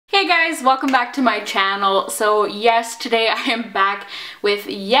Hey guys, welcome back to my channel. So yes, today I am back with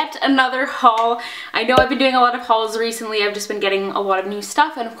yet another haul. I know I've been doing a lot of hauls recently. I've just been getting a lot of new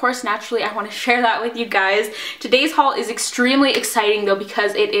stuff, and of course naturally I want to share that with you guys. Today's haul is extremely exciting though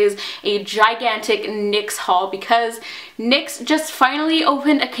because it is a gigantic NYX haul, because NYX just finally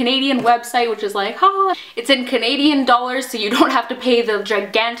opened a Canadian website, which is like, oh, it's in Canadian dollars, so you don't have to pay the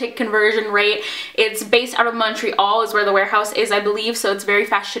gigantic conversion rate. It's based out of Montreal is where the warehouse is, I believe, so it's very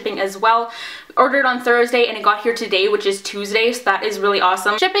fast shipping as well. Ordered on Thursday and it got here today, which is Tuesday, so that is really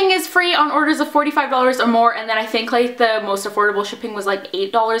awesome. Shipping is free on orders of $45 or more, and then I think like the most affordable shipping was like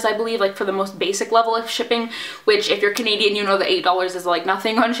 $8, I believe, like for the most basic level of shipping, which if you're Canadian, you know that $8 is like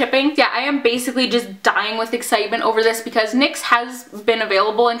nothing on shipping. Yeah, I am basically just dying with excitement over this because NYX has been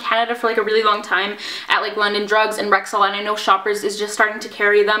available in Canada for like a really long time at like London Drugs and Rexall, and I know Shoppers is just starting to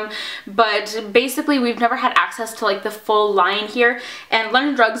carry them, but basically we've never had access to like the full line here, and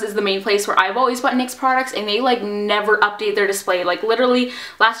London Drugs is the main place where I've always bought NYX products, and they like never update their display. Like literally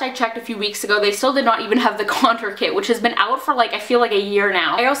last I checked a few weeks ago, they still did not even have the contour kit, which has been out for like I feel like a year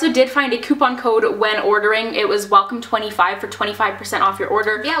now. I also did find a coupon code when ordering. It was welcome25 for 25% off your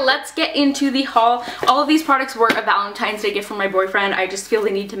order. Yeah, let's get into the haul. All of these products were a Valentine's Day gift from my boyfriend. I just feel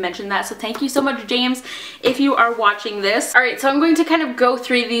the need to mention that, so thank you so much, James, if you are watching this. Alright, so I'm going to kind of go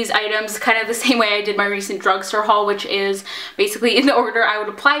through these items kind of the same way I did my recent drugstore haul, which is basically in the order I would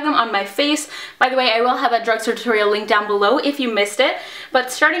apply them on my face. By the way, I will have that drugstore tutorial linked down below if you missed it.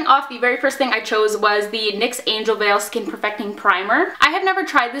 But starting off, the very first thing I chose was the NYX Angel Veil Skin Perfecting Primer. I have never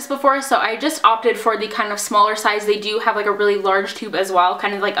tried this before, so I just opted for the kind of smaller size. They do have like a really large tube as well,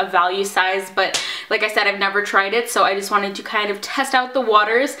 kind of like a value size, but like I said, I've never tried it, so I just wanted to kind of test out the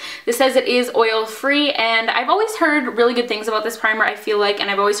waters. This says it is oil free, and I've always heard really good things about this primer, I feel like, and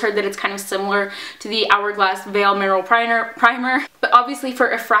I've always heard that it's kind of similar to the Hourglass Veil Mineral Primer, but obviously for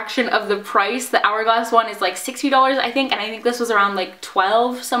a fraction of the price. The Hourglass one is like $60, I think, and I think this was around like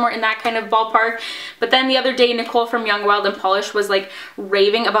 12, somewhere in that kind of ballpark. But then the other day, Nicole from Young, Wild and Polished was like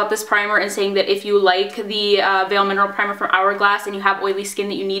raving about this primer and saying that if you like the Veil Mineral Primer from Hourglass and you have oily skin,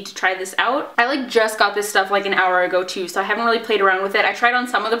 that you need to try this out. I like just got this stuff like an hour ago too, so I haven't really played around with it. I tried on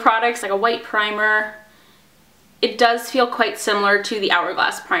some of the products, like a white primer. It does feel quite similar to the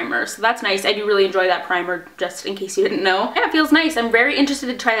Hourglass primer, so that's nice. I do really enjoy that primer, just in case you didn't know. Yeah, it feels nice. I'm very interested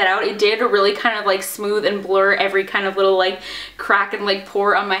to try that out. It did really kind of like smooth and blur every kind of little like crack and like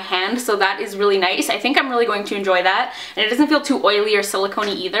pore on my hand, so that is really nice. I think I'm really going to enjoy that, and it doesn't feel too oily or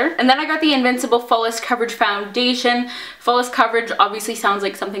silicone-y either. And then I got the Invincible Fullest Coverage Foundation. Fullest Coverage obviously sounds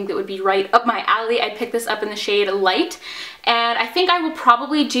like something that would be right up my alley. I picked this up in the shade Light, and I think I will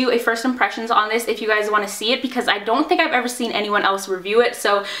probably do a first impressions on this if you guys want to see it, because I don't think I've ever seen anyone else review it.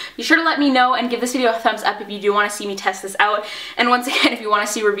 So be sure to let me know and give this video a thumbs up if you do want to see me test this out. And once again, if you want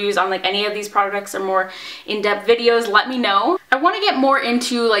to see reviews on like any of these products or more in-depth videos, let me know. I want to get more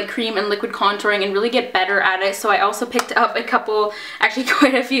into like cream and liquid contouring and really get better at it, so I also picked up a couple, actually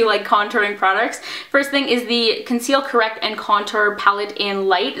quite a few like contouring products. First thing is the Conceal, Correct and Contour palette in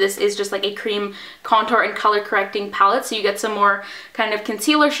Light. This is just like a cream contour and color correcting palette, so you get some more kind of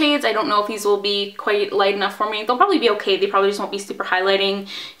concealer shades. I don't know if these will be quite light enough for me. They'll probably be okay. They probably just won't be super highlighting. You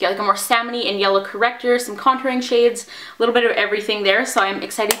get like a more salmon-y and yellow corrector, some contouring shades, a little bit of everything there, so I'm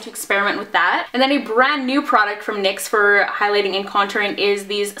excited to experiment with that. And then a brand new product from NYX for highlighting and contouring is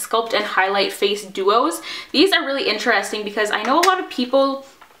these Sculpt and Highlight Face Duos. These are really interesting because I know a lot of people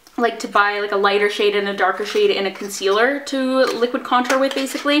like to buy like a lighter shade and a darker shade in a concealer to liquid contour with,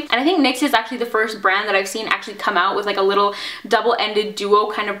 basically. And I think NYX is actually the first brand that I've seen actually come out with like a little double-ended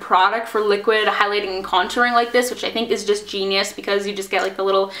duo kind of product for liquid highlighting and contouring like this, which I think is just genius because you just get like the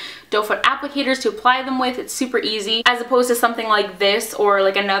little doe foot applicators to apply them with. It's super easy, as opposed to something like this or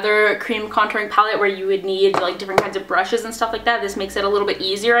like another cream contouring palette where you would need like different kinds of brushes and stuff like that. This makes it a little bit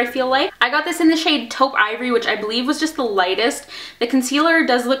easier, I feel like. I got this in the shade Taupe Ivory, which I believe was just the lightest. The concealer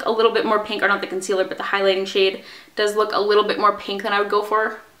does look a little bit more pink, or not the concealer, but the highlighting shade does look a little bit more pink than I would go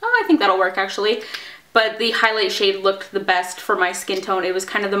for. Oh, I think that'll work actually. But the highlight shade looked the best for my skin tone. It was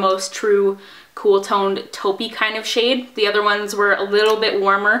kind of the most true cool toned taupey kind of shade. The other ones were a little bit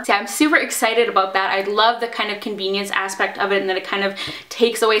warmer. So I'm super excited about that. I love the kind of convenience aspect of it, and that it kind of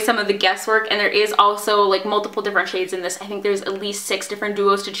takes away some of the guesswork. And there is also like multiple different shades in this. I think there's at least 6 different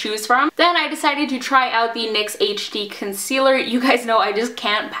duos to choose from. Then I decided to try out the NYX HD Concealer. You guys know I just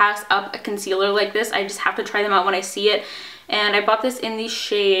can't pass up a concealer like this. I just have to try them out when I see it. And I bought this in the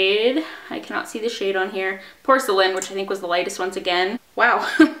shade, I cannot see the shade on here, Porcelain, which I think was the lightest once again. Wow,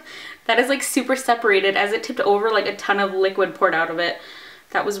 that is like super separated as it tipped over, like a ton of liquid poured out of it.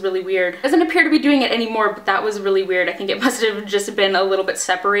 That was really weird. It doesn't appear to be doing it anymore, but that was really weird. I think it must have just been a little bit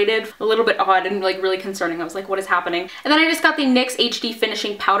separated, a little bit odd and like really concerning. I was like, what is happening? And then I just got the NYX HD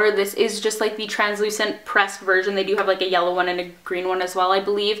Finishing Powder. This is just like the translucent pressed version. They do have like a yellow one and a green one as well, I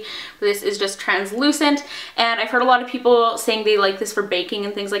believe. This is just translucent, and I've heard a lot of people saying they like this for baking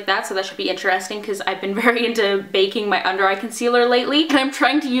and things like that, so that should be interesting because I've been very into baking my under eye concealer lately. And I'm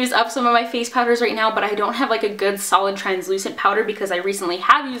trying to use up some of my face powders right now, but I don't have like a good solid translucent powder because I recently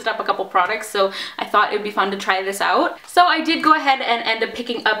have used up a couple products, so I thought it would be fun to try this out. So I did go ahead and end up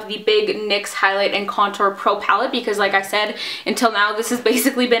picking up the big NYX Highlight and Contour Pro palette because, like I said, until now this has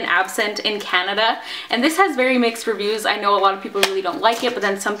basically been absent in Canada, and this has very mixed reviews. I know a lot of people really don't like it, but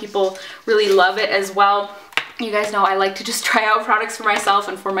then some people really love it as well. You guys know I like to just try out products for myself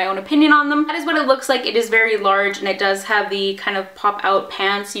and for my own opinion on them. That is what it looks like. It is very large, and it does have the kind of pop out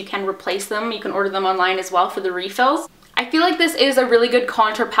pans so you can replace them. You can order them online as well for the refills. I feel like this is a really good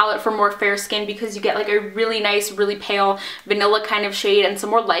contour palette for more fair skin because you get like a really nice, really pale vanilla kind of shade and some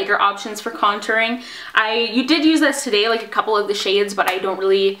more lighter options for contouring. You did use this today, like a couple of the shades, but I don't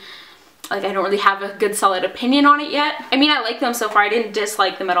really have a good solid opinion on it yet. I mean, I like them so far. I didn't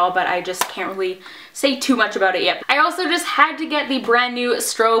dislike them at all, but I just can't really say too much about it yet. I also just had to get the brand new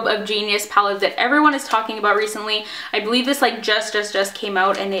Strobe of Genius palette that everyone is talking about recently. I believe this like just came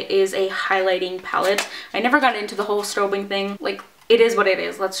out, and it is a highlighting palette. I never got into the whole strobing thing. Like, it is what it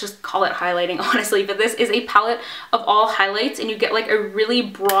is. Let's just call it highlighting, honestly. But this is a palette of all highlights, and you get like a really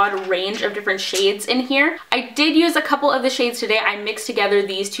broad range of different shades in here. I did use a couple of the shades today. I mixed together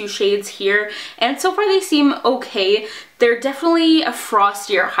these two shades here, and so far they seem okay. They're definitely a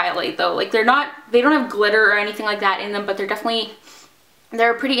frostier highlight though. Like, they don't have glitter or anything like that in them, but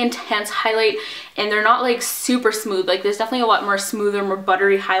they're a pretty intense highlight, and they're not like super smooth. Like, there's definitely a lot more smoother, more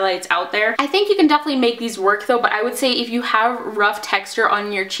buttery highlights out there. I think you can definitely make these work though, but I would say if you have rough texture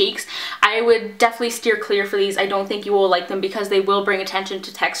on your cheeks, I would definitely steer clear for these. I don't think you will like them because they will bring attention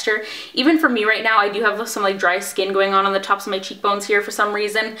to texture. Even for me right now, I do have some like dry skin going on the tops of my cheekbones here for some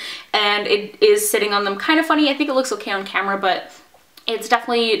reason, and it is sitting on them kind of funny. I think it looks okay on camera, but it's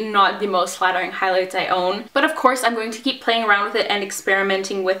definitely not the most flattering highlights I own. But of course, I'm going to keep playing around with it and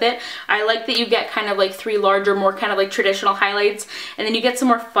experimenting with it. I like that you get kind of like three larger, more kind of like traditional highlights, and then you get some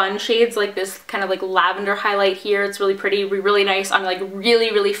more fun shades like this kind of like lavender highlight here. It's really pretty, really nice on like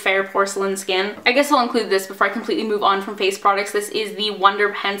really fair porcelain skin. I guess I'll include this before I completely move on from face products. This is the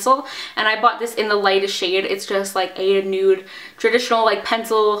Wonder Pencil, and I bought this in the lightest shade. It's just like a nude, traditional like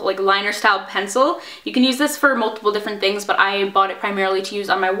pencil, like liner style pencil. You can use this for multiple different things, but I bought it primarily to use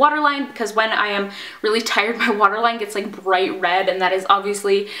on my waterline because when I am really tired, my waterline gets like bright red, and that is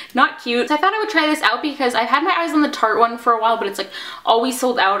obviously not cute. So I thought I would try this out because I've had my eyes on the Tarte one for a while, but it's like always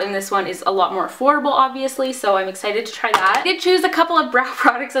sold out, and this one is a lot more affordable obviously, so I'm excited to try that. I did choose a couple of brow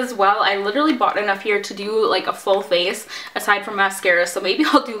products as well. I literally bought enough here to do like a full face aside from mascara, so maybe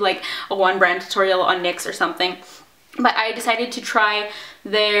I'll do like a one brand tutorial on NYX or something. But I decided to try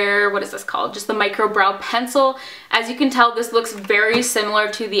their, what is this called? Just the Micro Brow Pencil. As you can tell, this looks very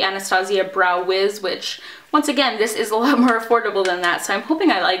similar to the Anastasia Brow Wiz, which once again, this is a lot more affordable than that, so I'm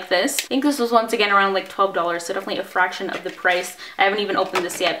hoping I like this. I think this was once again around like $12, so definitely a fraction of the price. I haven't even opened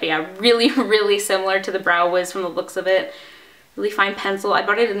this yet, but yeah, really similar to the Brow Wiz from the looks of it. Really fine pencil. I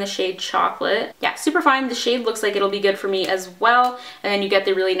bought it in the shade Chocolate. Yeah, super fine. The shade looks like it'll be good for me as well. And then you get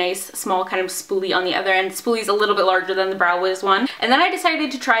the really nice small kind of spoolie on the other end. Spoolie's a little bit larger than the Brow Wiz one. And then I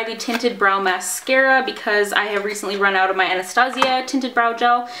decided to try the Tinted Brow Mascara because I have recently run out of my Anastasia Tinted Brow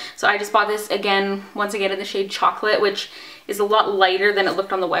Gel. So I just bought this again, once again in the shade Chocolate, which is a lot lighter than it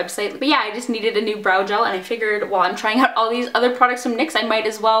looked on the website. But yeah, I just needed a new brow gel, and I figured while I'm trying out all these other products from NYX, I might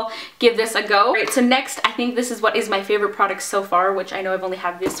as well give this a go. Right, so next, I think this is what is my favorite product so far, which I know I've only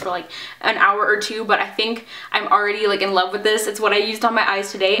had this for like an hour or two, but I think I'm already like in love with this. It's what I used on my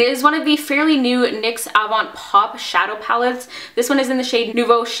eyes today. It is one of the fairly new NYX Avant Pop Shadow Palettes. This one is in the shade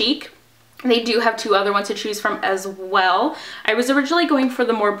Nouveau Chic. They do have two other ones to choose from as well. I was originally going for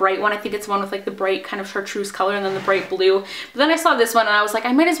the more bright one. I think it's one with like the bright kind of chartreuse color and then the bright blue. But then I saw this one and I was like,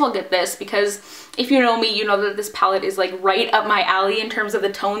 I might as well get this because if you know me, you know that this palette is like right up my alley in terms of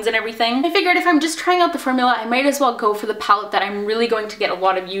the tones and everything. I figured if I'm just trying out the formula, I might as well go for the palette that I'm really going to get a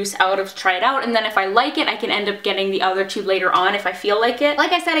lot of use out of to try it out. And then if I like it, I can end up getting the other two later on if I feel like it.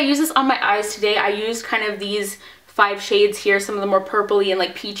 Like I said, I used this on my eyes today. I used kind of these 5 shades here, some of the more purpley and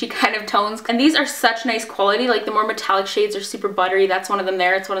like peachy kind of tones. And these are such nice quality. Like the more metallic shades are super buttery. That's one of them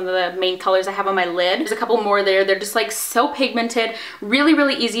there. It's one of the main colors I have on my lid. There's a couple more there. They're just like so pigmented, really,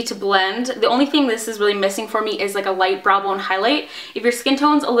 really easy to blend. The only thing this is really missing for me is like a light brow bone highlight. If your skin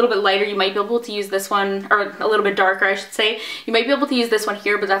tone's a little bit lighter, you might be able to use this one, or a little bit darker, I should say. You might be able to use this one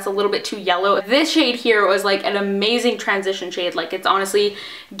here, but that's a little bit too yellow. This shade here was like an amazing transition shade. Like it's honestly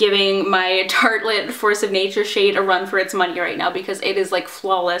giving my Tartelette Force of Nature shade a run for its money right now because it is like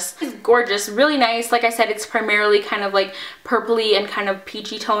flawless. It's gorgeous, really nice. Like I said, it's primarily kind of like purpley and kind of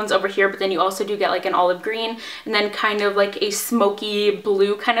peachy tones over here, but then you also do get like an olive green and then kind of like a smoky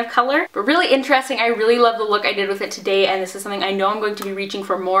blue kind of color. But really interesting. I really love the look I did with it today, and this is something I know I'm going to be reaching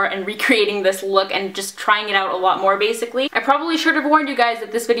for more and recreating this look and just trying it out a lot more basically. I probably should have warned you guys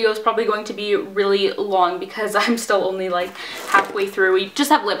that this video is probably going to be really long because I'm still only like halfway through. We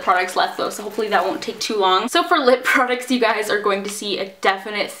just have lip products left though, so hopefully that won't take too long. So for lip products, you guys are going to see a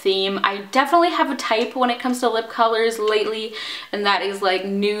definite theme. I definitely have a type when it comes to lip colors lately, and that is like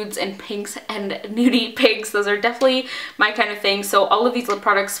nudes and pinks and nudie pinks. Those are definitely my kind of thing. So all of these lip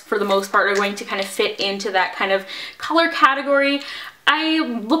products for the most part are going to kind of fit into that kind of color category. I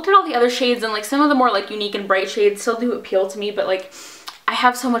looked at all the other shades and like some of the more like unique and bright shades still do appeal to me, but like I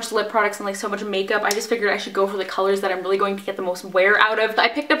have so much lip products and like so much makeup, I just figured I should go for the colors that I'm really going to get the most wear out of. I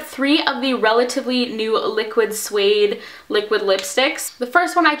picked up 3 of the relatively new liquid Suede liquid lipsticks. The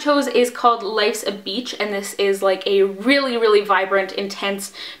first one I chose is called Life's a Beach, and this is like a really, really vibrant,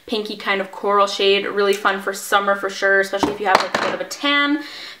 intense, pinky kind of coral shade. Really fun for summer for sure, especially if you have like a bit of a tan.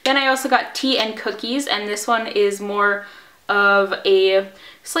 Then I also got Tea and Cookies, and this one is more of a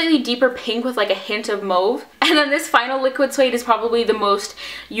slightly deeper pink with like a hint of mauve. And then this final liquid suede is probably the most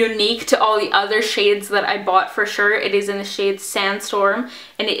unique to all the other shades that I bought for sure. It is in the shade Sandstorm,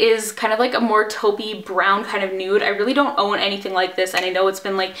 and it is kind of like a more taupey brown kind of nude. I really don't own anything like this, and I know it's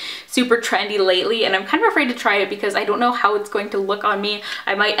been like super trendy lately, and I'm kind of afraid to try it because I don't know how it's going to look on me.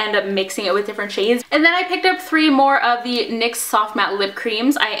 I might end up mixing it with different shades. And then I picked up 3 more of the NYX Soft Matte Lip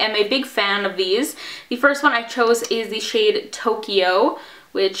Creams. I am a big fan of these. The first one I chose is the shade Tokyo,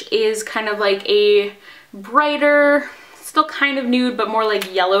 which is kind of like a brighter, still kind of nude, but more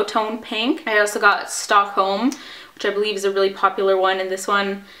like yellow tone pink. I also got Stockholm, which I believe is a really popular one, and this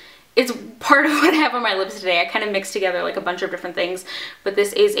one is part of what I have on my lips today. I kind of mixed together like a bunch of different things, but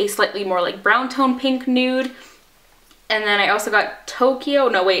this is a slightly more like brown tone pink nude. And then I also got Tokyo,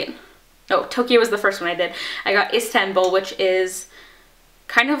 Tokyo was the first one I did. I got Istanbul, which is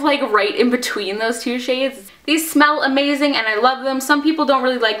kind of like right in between those 2 shades. These smell amazing and I love them. Some people don't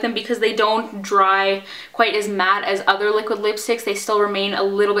really like them because they don't dry quite as matte as other liquid lipsticks. They still remain a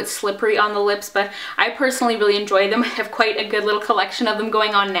little bit slippery on the lips, but I personally really enjoy them. I have quite a good little collection of them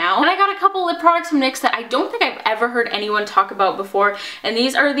going on now. And I got a couple lip products from NYX that I don't think I've ever heard anyone talk about before, and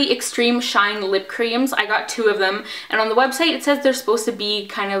these are the Xtreme Shine Lip Creams. I got 2 of them, and on the website it says they're supposed to be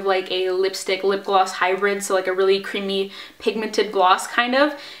kind of like a lipstick lip gloss hybrid, so like a really creamy pigmented gloss kind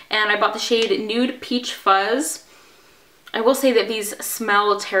of. And I bought the shade Nude Peach Fuzz. I will say that these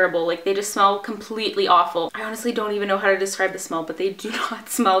smell terrible. Like, they just smell completely awful. I honestly don't even know how to describe the smell, but they do not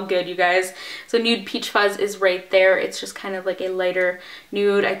smell good, you guys. So Nude Peach Fuzz is right there. It's just kind of like a lighter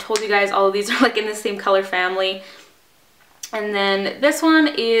nude. I told you guys all of these are like in the same color family. And then this one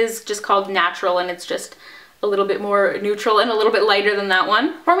is just called Natural, and it's just a little bit more neutral and a little bit lighter than that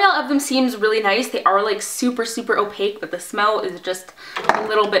one. Formula of them seems really nice. They are like super, super opaque, but the smell is just a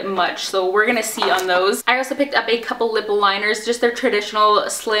little bit much. So we're gonna see on those. I also picked up a couple lip liners, just their traditional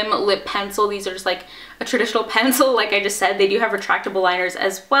slim lip pencil. These are just like a traditional pencil, like I just said. They do have retractable liners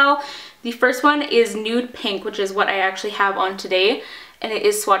as well. The first one is Nude Pink, which is what I actually have on today, and it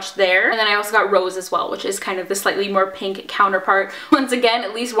is swatched there. And then I also got Rose as well, which is kind of the slightly more pink counterpart. Once again,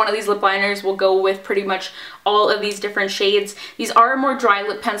 at least one of these lip liners will go with pretty much all of these different shades. These are a more dry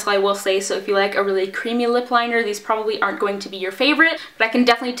lip pencil, I will say, so if you like a really creamy lip liner, these probably aren't going to be your favorite, but I can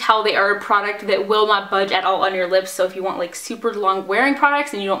definitely tell they are a product that will not budge at all on your lips. So if you want like super long wearing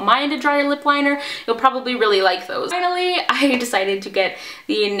products and you don't mind a drier lip liner, you'll probably really like those. Finally, I decided to get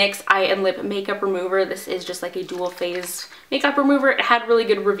the NYX Eye and Lip Makeup Remover. This is just like a dual phase makeup remover. It had really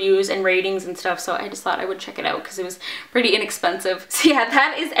good reviews and ratings and stuff, so I just thought I would check it out because it was pretty inexpensive. So yeah,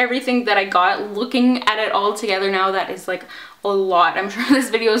 that is everything that I got. Looking at it all together now, that is like a lot. I'm sure this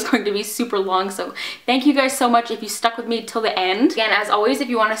video is going to be super long, so thank you guys so much if you stuck with me till the end. Again, as always, if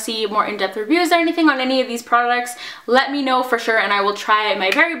you want to see more in-depth reviews or anything on any of these products, let me know for sure, and I will try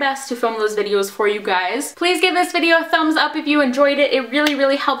my very best to film those videos for you guys. Please give this video a thumbs up if you enjoyed it. It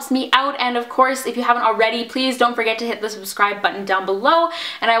really helps me out, and of course, if you haven't already, please don't forget to hit the subscribe button down below,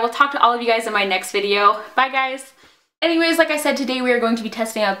 and I will talk to all of you guys in my next video. Bye guys! Anyways, like I said, today we are going to be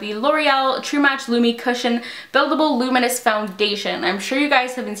testing out the L'Oreal True Match Lumi Cushion Buildable Luminous Foundation. I'm sure you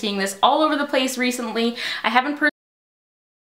guys have been seeing this all over the place recently. I haven't personally